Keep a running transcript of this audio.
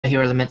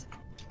hero limit.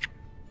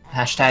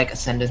 Hashtag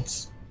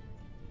Ascendance.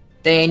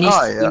 They need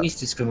we need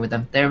to scrim with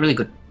them. They're a really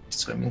good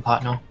scrimming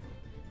partner.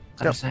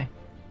 Gotta say.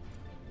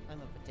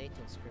 I'm a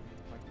potato scrimming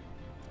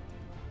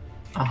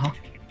Uh partner.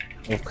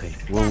 huh. Okay.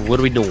 Well, what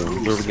are we doing?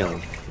 Where are we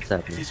going? What's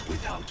happening?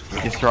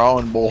 You're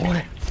throwing,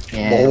 boy.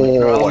 Yeah.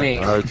 Boy.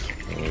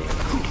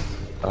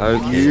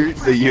 Okay.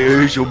 The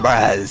usual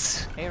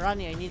braz. Hey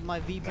Ronnie, I need my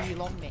VB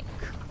long neck.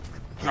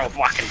 No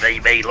fucking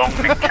VB long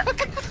neck.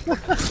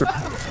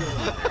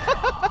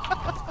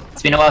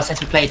 It's been a while since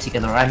we played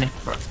together, right? I mean,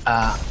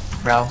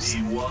 Rouse.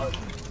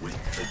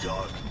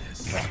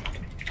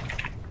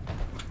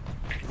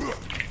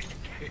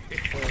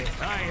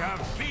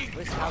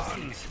 Which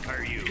house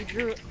are you? Did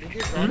you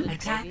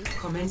Attack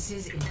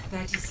commences in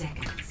 30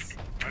 seconds.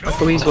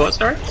 Louise, what,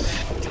 sorry?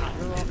 Did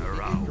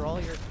you draw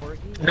your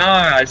corgi? No,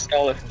 I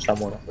stole it from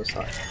someone off the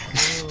side.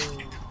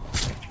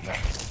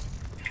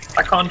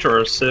 I can't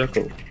draw a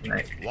circle,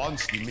 mate.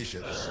 Once the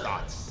mission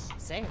starts,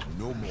 Same.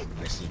 no more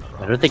messing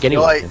around. I don't think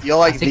anyone. You're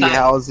like the I-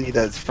 Halsey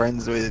that's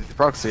friends with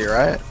Proxy,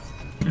 right?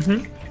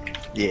 Mm-hmm.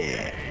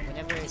 Yeah.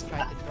 Whenever I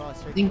try to draw a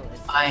circle,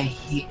 I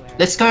think it's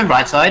let's go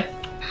right side.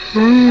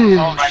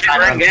 Oh shit,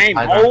 we're in game.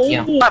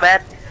 Oh, my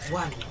bad.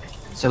 1.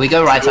 So we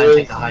go right side and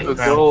take the high Let's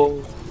ground.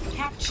 go.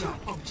 Capture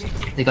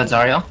objective. They got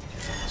Zarya.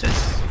 So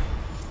it's...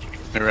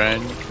 Alright.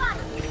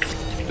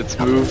 Let's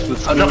move,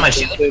 let's I'll move. drop my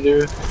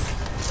shield.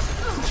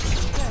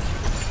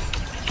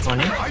 One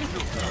in.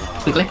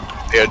 Quickly.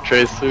 I got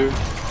Tracer.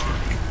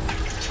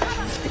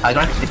 High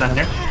ground. High ground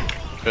there.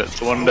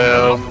 Got one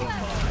down.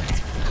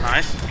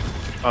 Nice.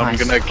 I'm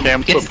Nice. gonna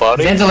camp Get the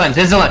body. Zen's alone,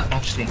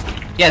 actually.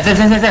 Yeah,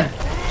 Zen.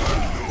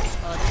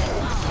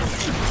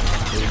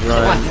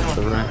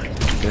 Right.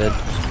 Good.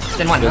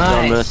 Zen one. There's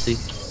no Nice. mercy.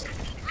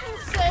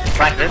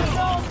 Right.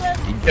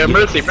 Yeah,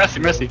 mercy.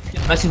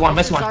 Mercy one.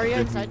 Zarya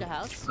inside the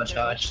house. Got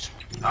charged.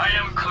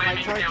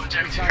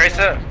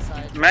 Tracer,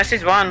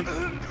 Mercy's one.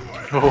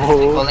 Oh,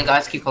 Calling,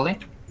 guys. Keep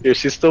calling. yeah,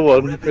 she's still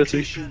one.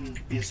 Mercy.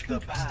 It's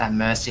that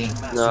Mercy.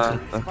 No.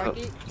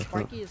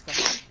 Sparky is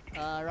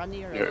coming.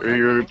 Ronnie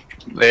or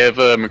They have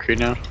McCree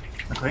now.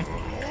 Okay.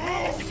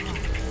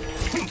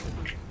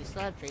 you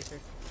still have Tracer.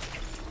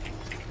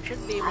 You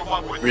should be able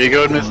to. Where you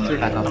going, mister?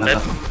 Back up.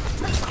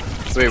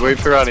 Wait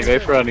for Ronnie,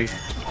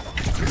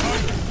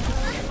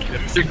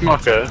 Big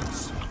Mocka.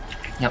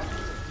 Yep.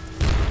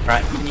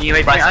 Right. Can you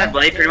wait for me? I have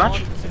blade pretty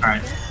much.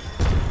 Alright.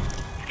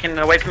 Can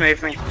wait for me,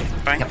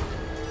 Fine. Yep.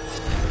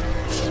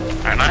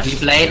 Alright, nice. You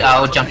blade,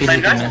 I'll jump in with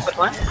you, Guys, man. what's the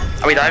plan?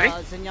 Are we diving?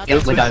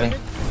 Yep, we're diving.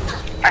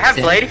 I have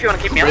blade if you want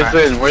to keep me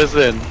Where's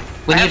alive. Zen?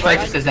 We need to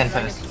focus the Zen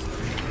first.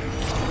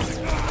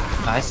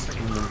 Nice. Oh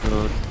my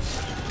god.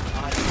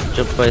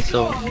 Jump by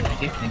yourself.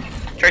 Thank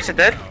you. Tracer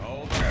dead.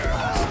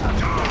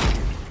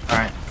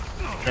 Alright.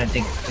 I don't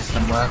think this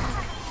can work.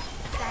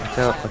 Watch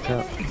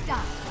out.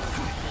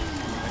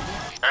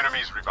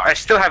 I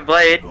still have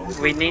blade.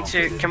 We need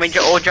to. Can we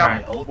all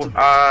jump?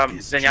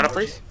 Zenyatta,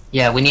 please.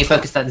 Yeah, we need to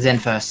focus that Zen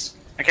first.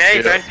 Okay,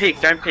 Yeah. don't peek.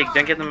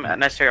 Don't give them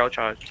necessary ult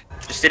charge.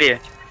 Just sit here.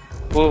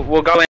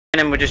 We'll go in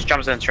and we'll just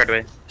jump Zen straight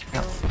away.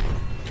 Yep.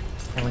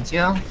 Everyone's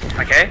here.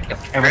 Okay. Yep,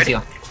 everyone's Ready?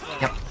 here.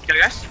 Yep. Go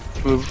guys.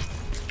 Move.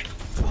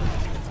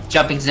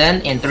 Jumping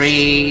Zen in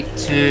 3,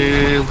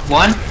 2,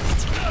 1.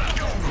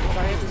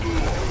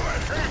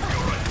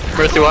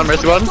 Mercy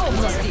one.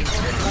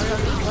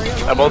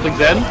 I'm ulting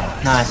Zen.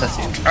 Nice, that's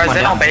it. Alright, One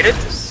Zen down. all baited.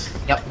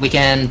 Yep, we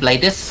can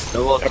blade this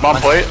No, I'm on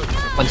point.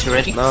 once you're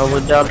ready. no,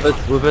 we're down.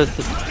 We're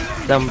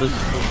both down.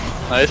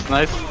 Nice.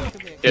 Yeah,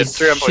 This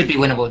 3 on should point. be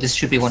winnable. This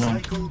should be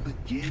winnable.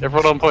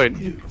 Everyone on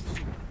point.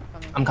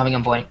 I'm coming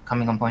on point.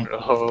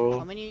 Oh.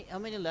 How many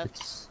left?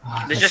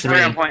 There's That's just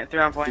 3 on point. 3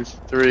 on point. These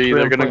 3,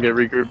 they're gonna get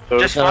regrouped though.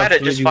 Just fight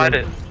it. Just fight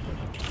it.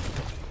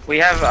 We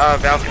have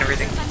Valk and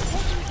everything.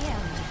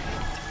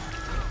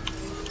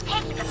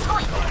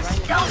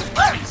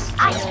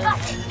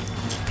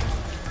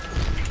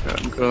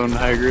 I'm going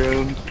high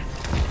ground.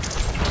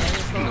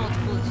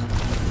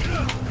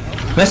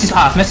 Mercy's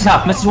half.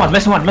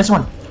 Mercy's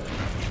one.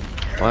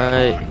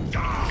 Why?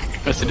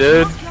 Mercy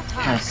dead.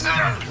 Nice.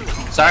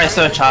 Sorry,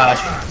 so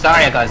charged.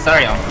 Sorry, guys.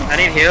 Sorry. I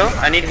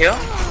need heal.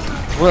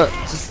 What?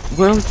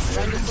 We're all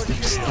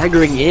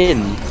staggering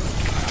in.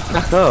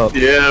 Back up.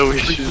 Yeah, we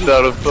should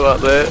not have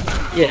thought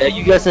that. Yeah,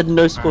 you guys had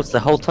no sports the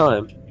whole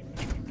time.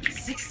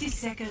 60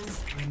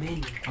 seconds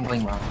remaining. I'm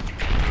going wrong.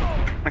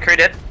 McCree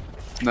dead.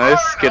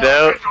 Nice, get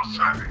out.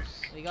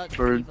 We got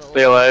Or Evo.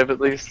 stay alive at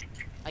least.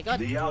 I got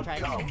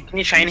triangle. Can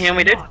you chain him?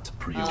 We did.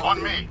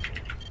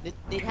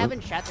 They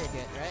haven't shattered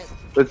yet, right?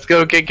 Let's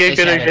go, get They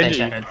shattered, they Genji.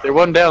 shattered. They're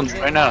one down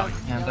right now.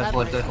 Yeah, go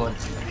forward.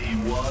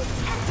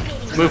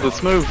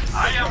 Let's move.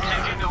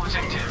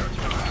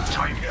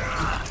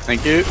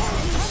 Thank you.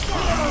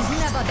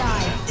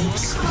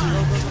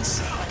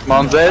 Come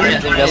on,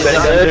 Zen. Got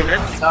that dead.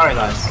 Sorry,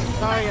 guys.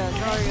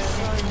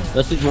 Zarya.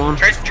 This is one.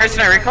 Trace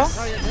no recall.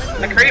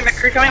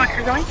 McCree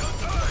coming.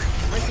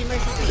 Mercy.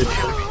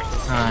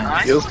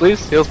 Alright. Heals, please.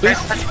 Trace,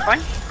 that's fine.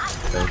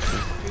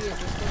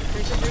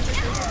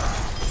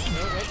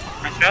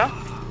 Nice job.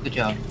 Good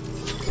job.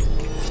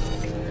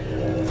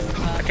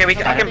 Okay,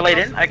 I can blade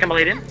in. I can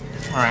blade in.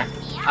 Alright.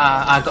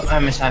 I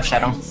must have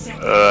Shadow.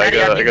 I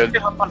got. need to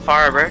hop on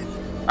fire, bro.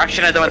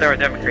 Actually, no, don't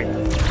McCree.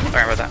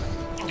 Sorry about that.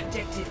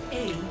 Objective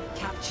A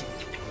captured.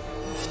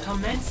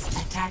 Commence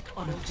attack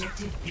on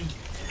objective B.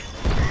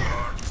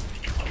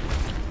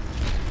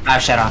 I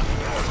have Shadow.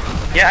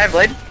 Yeah, I have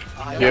blade.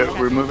 Yeah,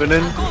 we're moving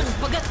in.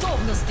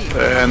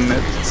 And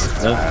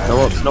it's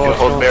No,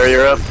 hold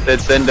barrier up.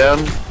 It's then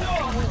down.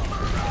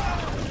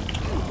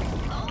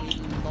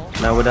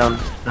 now we're down.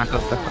 Back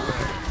off.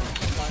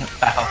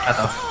 Back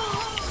off.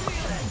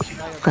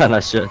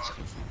 Nice shot.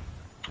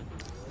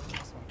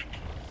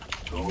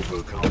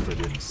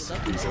 Overconfidence is a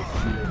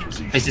fear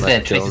disease. Trace is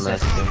dead. Trace is dead.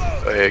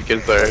 Oh yeah,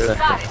 kids there.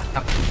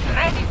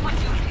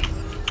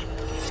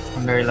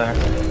 I'm very low.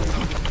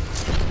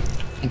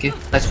 Thank you.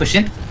 Let's push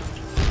in.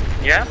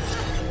 Yeah.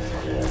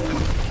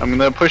 I'm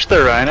gonna push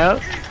the Rhine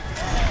out.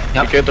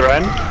 Yep. You get the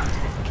Rhine?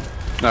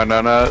 No.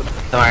 Don't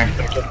worry.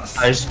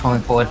 I was just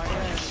going forward.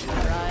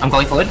 I'm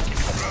going forward.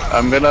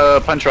 I'm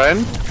gonna punch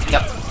Rhine.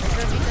 Yep.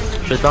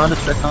 Just on. I'm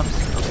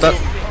stuck.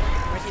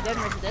 Mercy dead,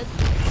 Mercy dead.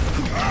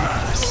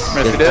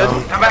 Mercy dead.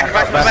 Come back.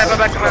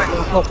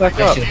 Oh, back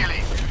up.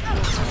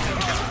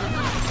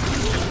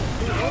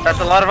 That's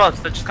a lot of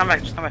ults. Just come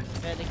back. Yeah,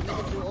 they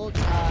committed 2 ults.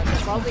 They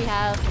probably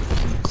have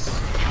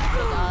the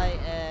guy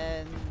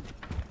and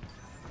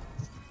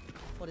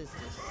what is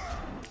this?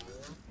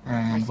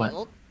 And what?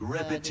 Ult?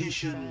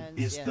 Repetition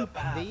is yeah. the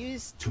path They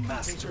used to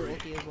mastery.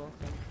 ulti as well.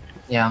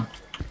 Yeah.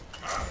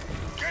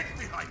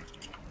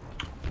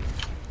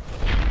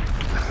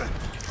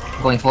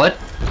 Going forward.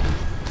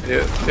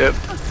 Yep.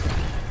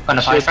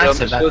 Gonna fight Frank,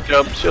 so back.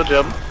 Shield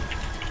jump.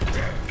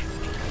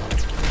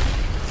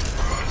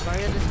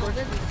 Mario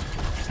discorded.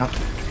 Nope.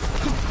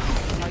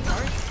 My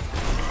card.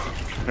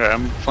 Alright,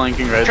 I'm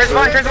flanking right. Trace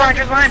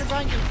behind.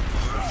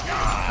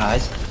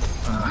 Nice.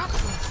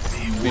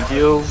 Good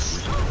heals.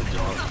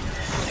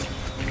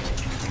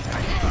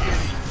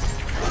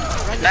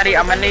 Natty,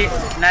 I'm gonna need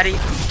Natty.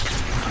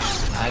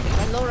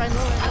 Run low.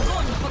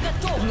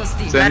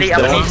 Natty,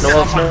 I'm gonna need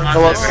No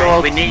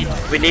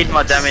ults. We need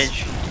more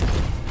damage.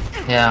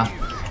 Yeah.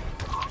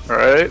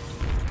 Alright.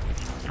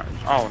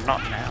 Oh,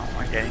 not now.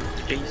 Okay.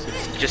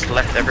 Jesus, you just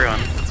left everyone.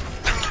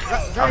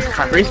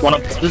 Freeze one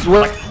of Just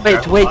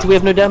wait, we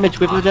have no damage,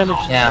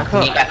 Yeah. We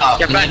need back up.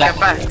 Get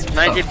back.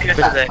 90 PS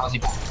is there.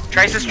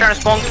 Trace is trying to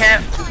spawn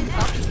camp.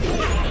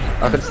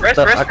 I can Rest.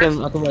 rest.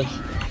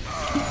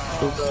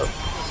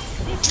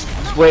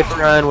 Just wait for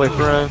Ryan.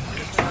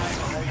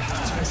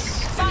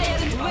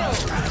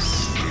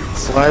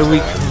 Why are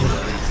we...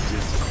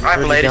 I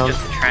blade is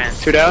just a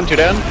trance. 2 down.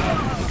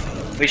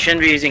 We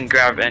shouldn't be using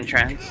grab and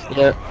trance.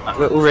 Yeah,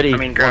 we're already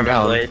Grab and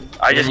down. blade.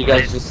 I just you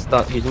guys just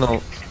start using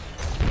ult.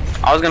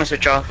 I was gonna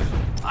switch off.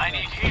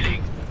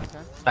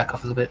 Back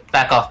off a little bit.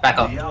 Back off.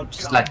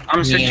 Just like.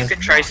 I'm switching to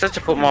Tracer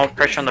to put more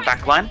pressure on the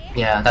back line.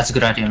 Yeah, that's a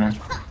good idea, man.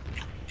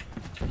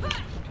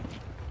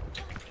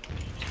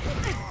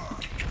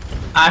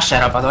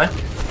 Shadow, by the way.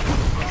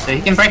 So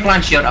you can break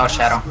line shield,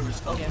 Shadow.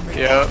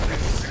 Yeah.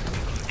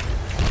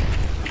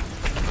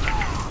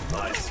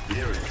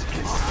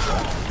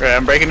 Alright,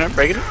 I'm breaking it.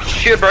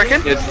 Shield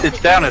broken. It's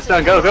down.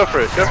 Go for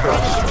it.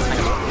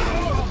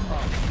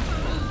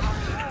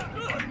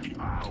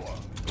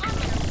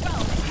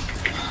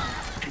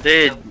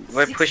 Dude,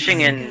 we're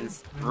pushing in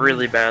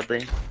really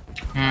badly.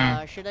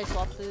 Should I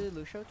swap to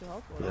Lucio to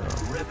help?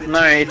 Or?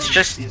 No, it's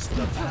just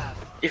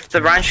if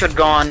the Rhine should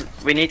go on,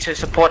 we need to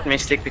support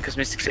Mystic because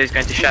Mystic says he's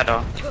going to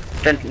Shadow.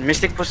 Then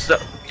Mystic pushes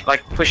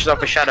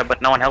off a Shadow,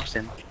 but no one helps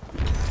him.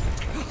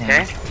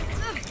 Okay.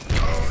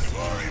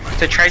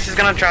 So Trace is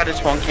gonna try to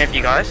spawn camp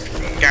you guys,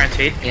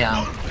 guaranteed.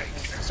 Yeah.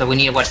 So we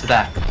need to watch the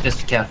back.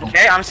 Just be careful.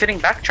 Okay, I'm sitting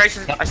back. Trace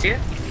is, I see it.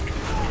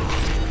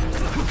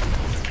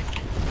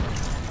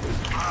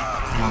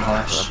 Oh my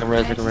gosh.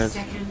 I can res.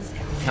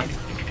 Yep.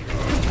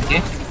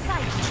 Okay.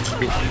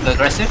 Go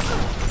aggressive.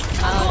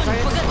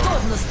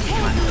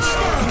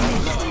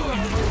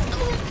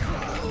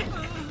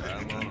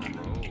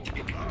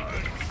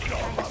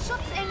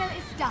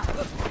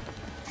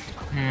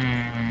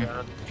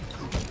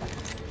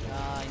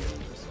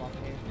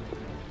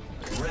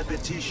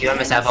 You don't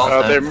miss that vault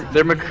though.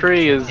 Their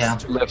McCree is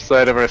left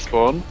side of our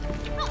spawn.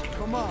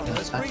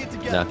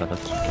 Yeah, I got that.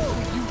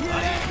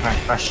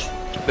 Alright, rush.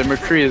 The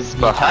McCree is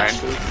behind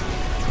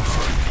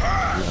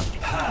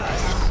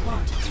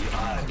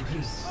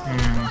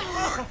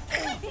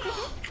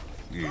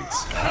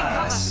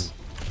us.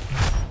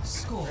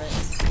 Score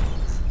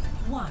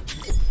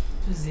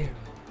 1-0.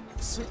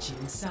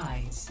 Switching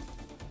sides.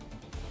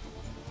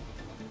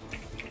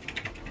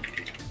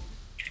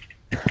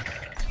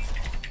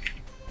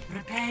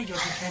 Prepare your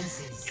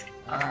defenses.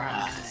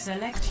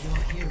 Select your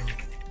hero.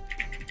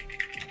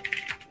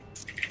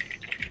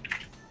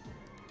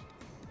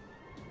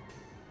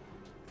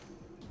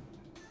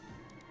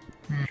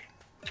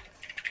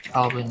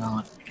 Probably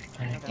not.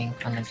 I think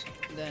unless.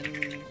 Then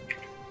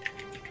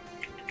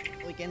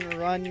we can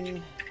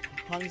run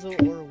Hanzo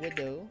or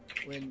Widow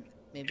with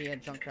maybe a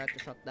Junkrat to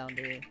shut down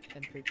the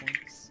entry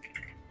points.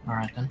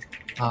 Alright then.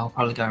 I'll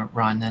probably go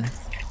Ryan then.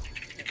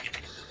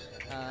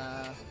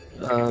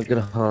 Get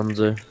a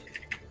Hanzo.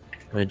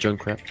 And a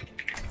Junkrat.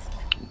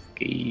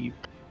 Okay.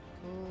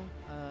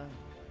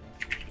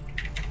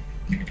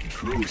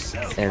 True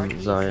self And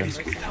Zarya. is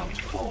without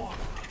form.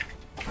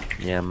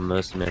 Yeah,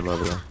 most men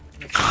over there.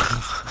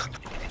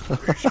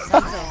 Sounds so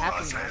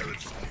happy.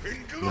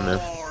 You know,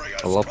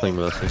 I love playing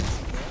Mercy.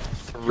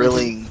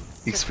 Thrilling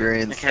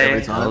experience Okay.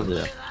 every I time. love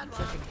it.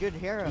 Such a good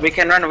hero. We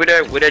can run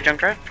Widow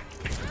Junkrat.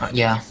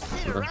 Yeah.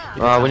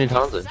 We need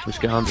Hanzo. We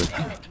should get Hanzo.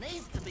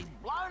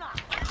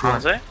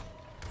 Hanzo?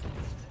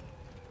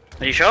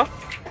 Are you sure?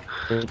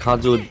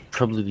 Hanzo would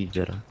probably be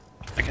better.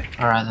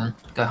 Alright then.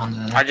 Go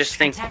Hanzo then. I just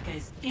think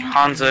Attackers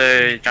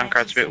Hanzo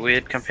Junkrat's a bit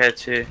weird compared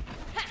to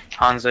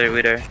Hanzo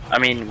Widow. I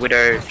mean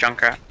Widow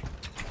Junkrat.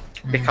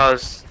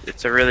 Because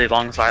it's a really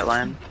long sight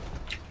line.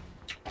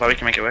 But we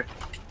can make it work.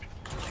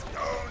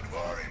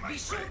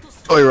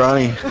 Oi,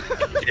 Ronnie.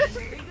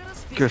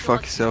 Go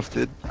fuck yourself,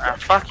 dude.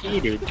 Fuck you,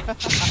 dude.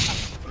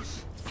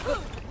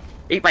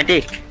 Eat my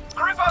dick,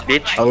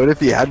 bitch. Oh, what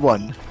if you had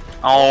one?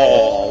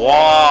 Oh,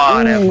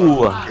 whatever.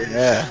 Ooh!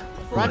 Yeah.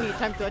 Ronnie,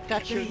 time to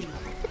attach your.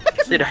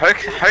 Dude,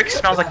 Hoke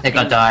smells like They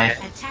got dive.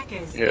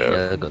 Attackers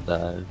Yeah, I got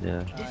that,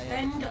 yeah.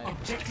 defend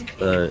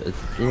objective A.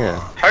 Yeah.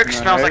 Hoke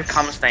smells like Nice.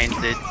 cum stains,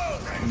 dude.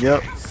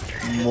 Yep.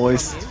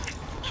 Moist,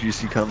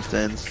 juicy cum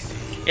stands.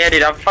 Yeah,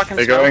 dude, I'm fucking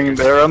They're smelling. going.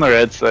 They're on the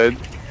red side.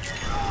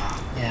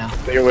 Yeah.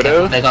 They go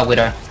Widow. They got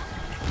Widow.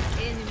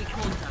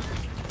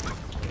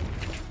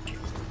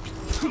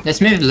 Let's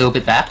move a little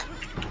bit back.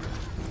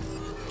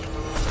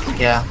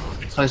 Yeah.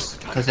 Cause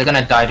they're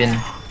gonna dive in.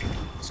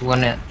 So we're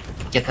gonna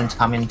get them to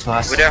come into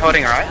us. Widow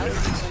holding right.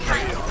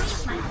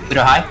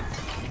 Widow high.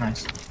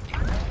 Nice.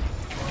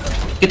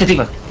 Get the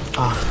diva.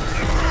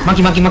 Oh.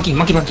 Monkey. Monkey one,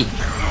 monkey Monkey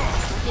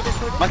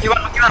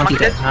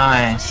dead. dead.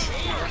 Nice.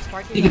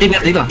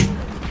 Diva.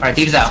 Alright,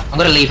 Diva's out. I'm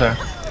gonna leave her.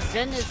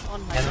 Zen is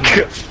on my.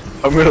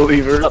 I'm gonna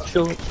leave her.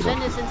 Zen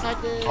is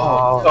inside the.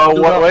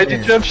 Oh, why'd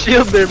you jump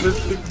shield there,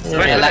 Mister?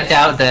 Yeah, lagged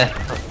out there.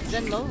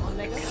 Zen low on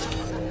Mega.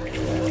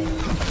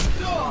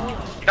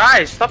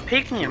 Guys, stop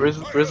peeking him.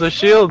 Where's the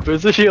shield?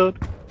 Where's the shield?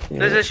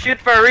 There's a shoot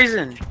for a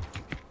reason.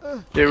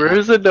 Yeah, where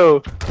is it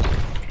though?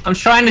 I'm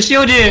trying to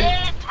shield you.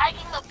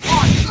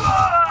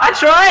 I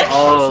tried.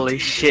 Holy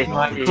shit.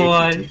 dude.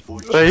 God.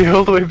 Are you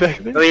all the way back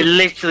there? We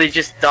literally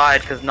just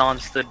died because no one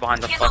stood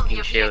behind the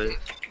fucking shield.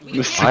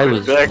 I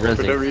was back for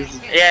rezzing. no reason.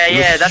 Yeah, It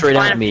was that's straight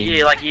fine at for me.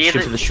 you. Like, you Shoot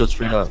either, for the shield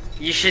straight up.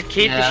 you should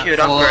keep Yeah, the shield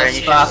up, full bro, and you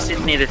should spark. sit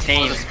near the team.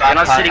 Full You're spark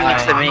not sitting high.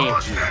 next to me.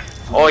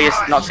 Or you're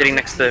not sitting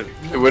next to...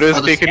 Widow's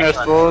Oh, the peeking our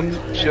scan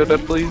spawn. Shield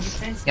up,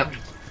 please. Yep.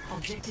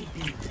 Objective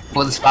B.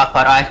 For the spark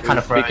part, I kind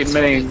of froze. Peeking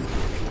main.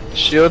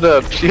 Shield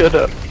up. Shield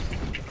up.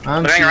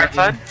 I'm Going right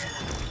side?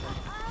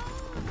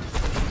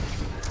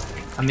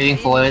 I'm moving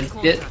forward a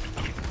bit.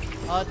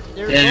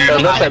 They're Yeah,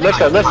 Left side. Left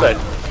side. Left side.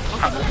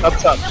 Up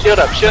top. Shield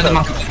up. Shield up.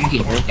 Monkey.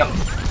 Yep.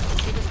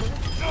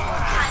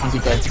 Monkey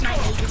dead.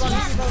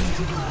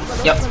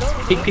 Yep.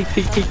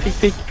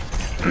 Peek.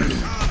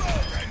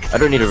 I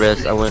don't need a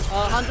rest, I went.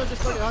 Hanzo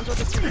discorded.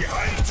 Rest.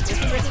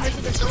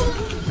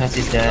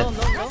 Mercy's dead. No.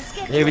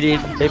 Maybe.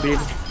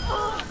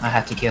 I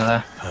had to kill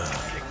her.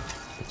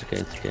 It's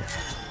okay.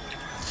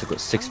 Still got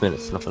 6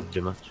 minutes, not gonna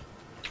do much.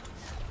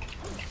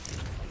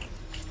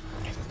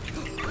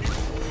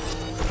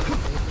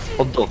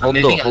 Hold door.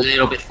 Moving a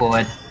little bit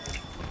forward.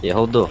 Yeah,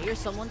 hold door. Here's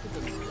someone to do.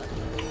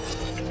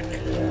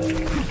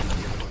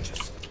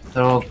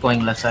 They're all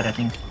going left side, I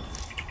think.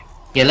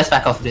 Yeah, let's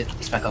back off a bit.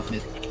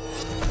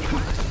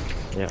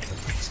 Yeah.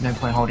 There's no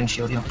point holding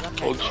shield here.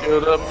 Hold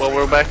shield up while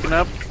we're backing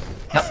up.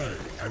 Yep.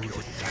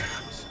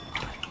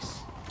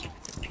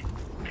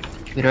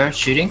 Widow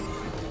shooting.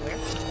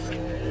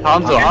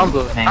 Hanzo.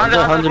 Hanzo,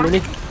 Hanzo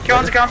mini.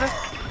 Counter.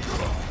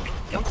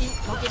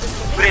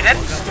 Put it in.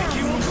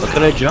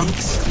 Can I jump?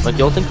 Like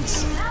ulting?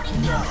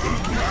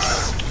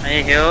 There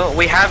you go.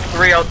 We have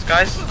 3 ults,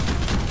 guys.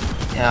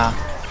 Yeah.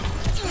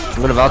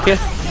 I'm gonna Valkyrie.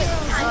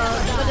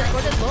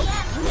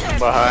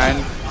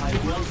 Behind.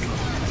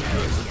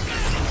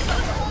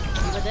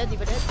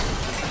 Diva dead.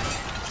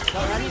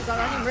 Got running.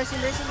 Mercy.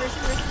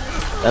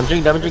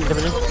 Damaging.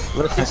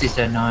 Mercy's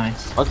dead,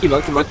 nice. Monkey.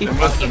 Monkey.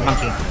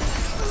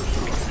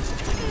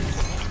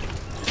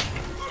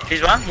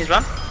 He's one.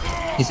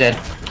 He's dead.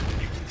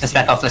 Let's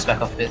back off a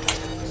bit.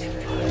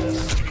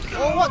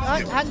 Oh, what?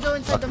 Hanzo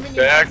inside the minion.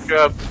 Back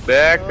up.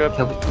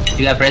 Do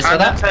you have res for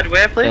that? Outside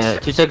where, please?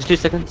 2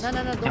 seconds. No,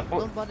 don't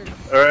bother.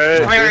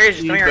 Alright.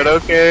 Come here. But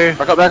okay.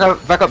 Back up.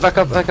 Back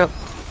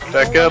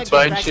up.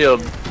 Behind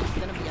shield. It's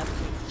gonna be up.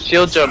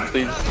 Shield jump,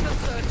 please.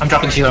 I'm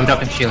dropping shield.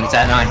 It's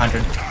at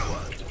 900.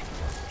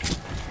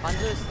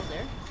 Hanzo is still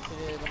there. To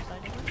the left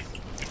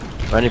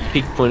side. Run a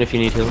peak point if you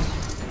need heals.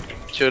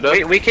 Shield up.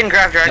 We can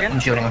grab Yep, Dragon.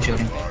 I'm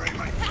shooting.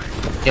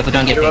 Yeah, but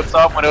don't get Window up picked.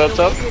 top. Window up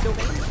top.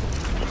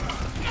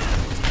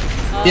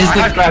 This is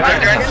good grab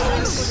Dragon.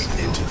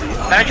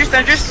 Dragon.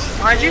 Dangerous.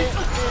 Behind you.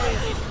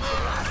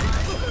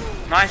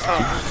 Nice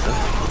one.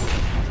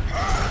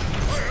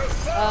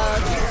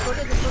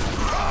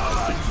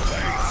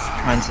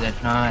 Mine's dead,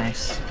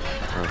 nice.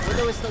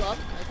 Widow is still up,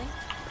 I think.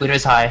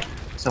 Widow's high.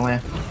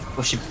 somewhere.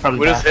 Or she probably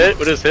What is back. hit?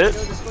 What is hit?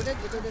 Widow discorded,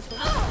 Widow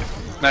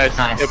discorded. Nice.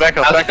 Nice. Yeah, back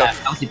up, I'll back be up.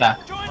 I'll be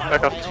back.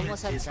 Back up. I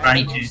almost had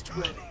Running Dragon.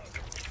 too.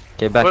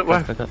 Okay, back, Wait,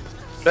 back, back up.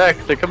 Back,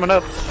 they're coming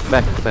up.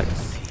 Back, back.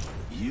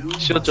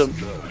 Shield jump.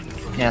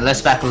 Yeah,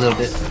 let's back a little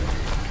bit.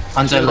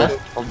 Hanzo left.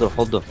 Hold up,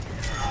 hold up.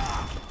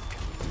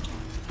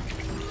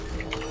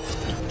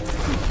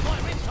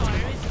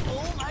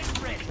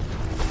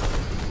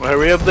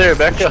 Hurry up there,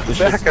 back up,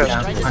 back up.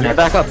 Yeah, Yeah,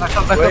 back up, back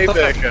up, back Way up,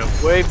 back up. back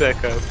up, way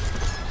back up.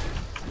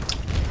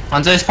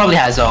 Hanzo's probably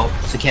has ult,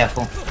 so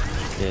careful.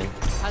 Yeah,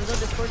 Hanzo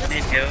discorded.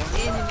 Need heal.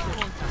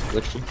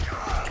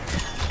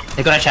 glitchy.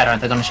 They're gonna shadow,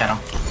 they're gonna shadow.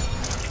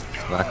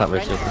 I can't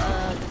reach it.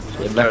 Yeah,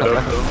 No, back up, no,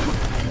 back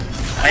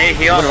up. I need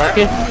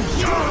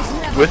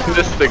heal. With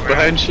Mystic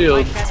behind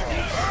shield.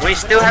 We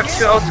still have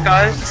 2 ults,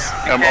 guys.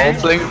 I'm Okay.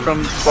 ulting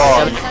from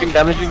spawn.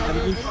 Damaging.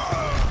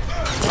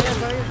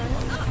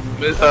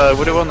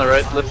 Widow on the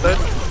right, left side.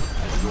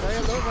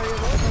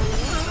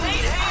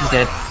 He's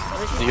dead.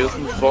 He heals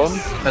from spawn.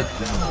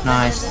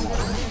 Nice.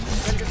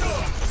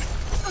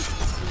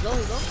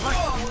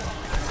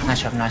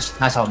 Nice job, nice.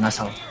 Nice hold, nice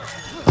hold.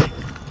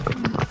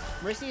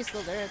 Mercy is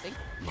still there, I think.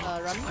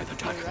 Run.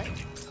 To your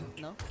right.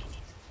 No.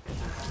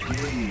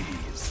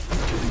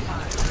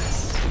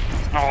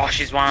 Oh,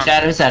 she's one.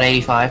 Shadow's at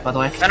 85, by the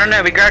way.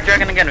 No, we grab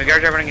Dragon again, we grab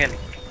Dragon again.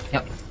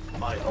 Yep.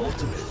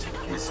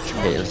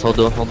 Okay, let's hold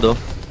on, hold on.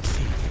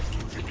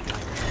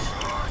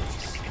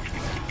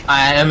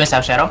 I almost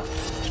have shadow.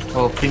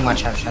 Or pretty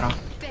much have shadow.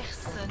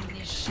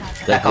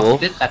 Back up a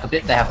bit, back a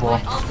bit, they have wall.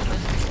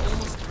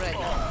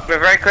 We're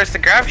very close to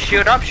grab.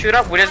 Shoot up, shoot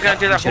up. We're just gonna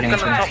do that hook Shooting, on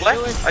the top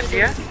left. I see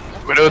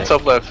her. Widow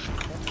top left.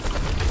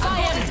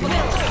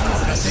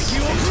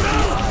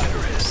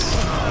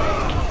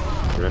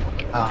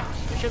 Oh.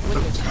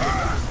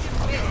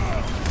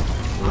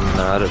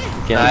 Nah, I don't,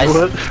 can't.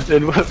 Nice.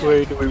 In what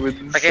way do we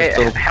win this? Okay,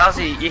 Still-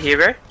 Halsey, you here,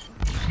 bro?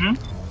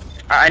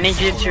 I need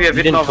you to be a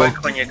bit didn't more talk.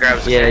 vocal on your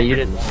grabs. Yeah, okay? you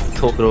didn't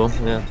talk at all,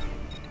 yeah.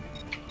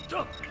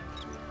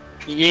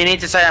 You need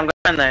to say I'm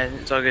going there.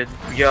 It's all good.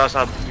 You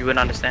also you wouldn't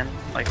understand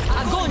like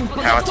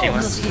how our team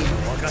was.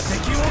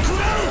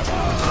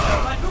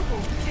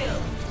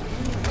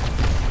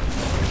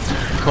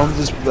 Comms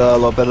is a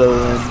lot better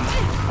than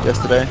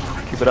yesterday.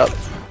 Keep it up.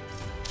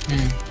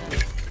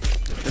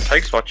 Is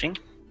Hoax watching?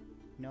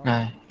 No.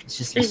 No, it's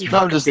just Hey, you No,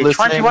 I'm fucking just bitch.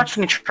 Why don't you listening. watch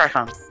me track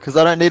on? Because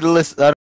I don't need to listen.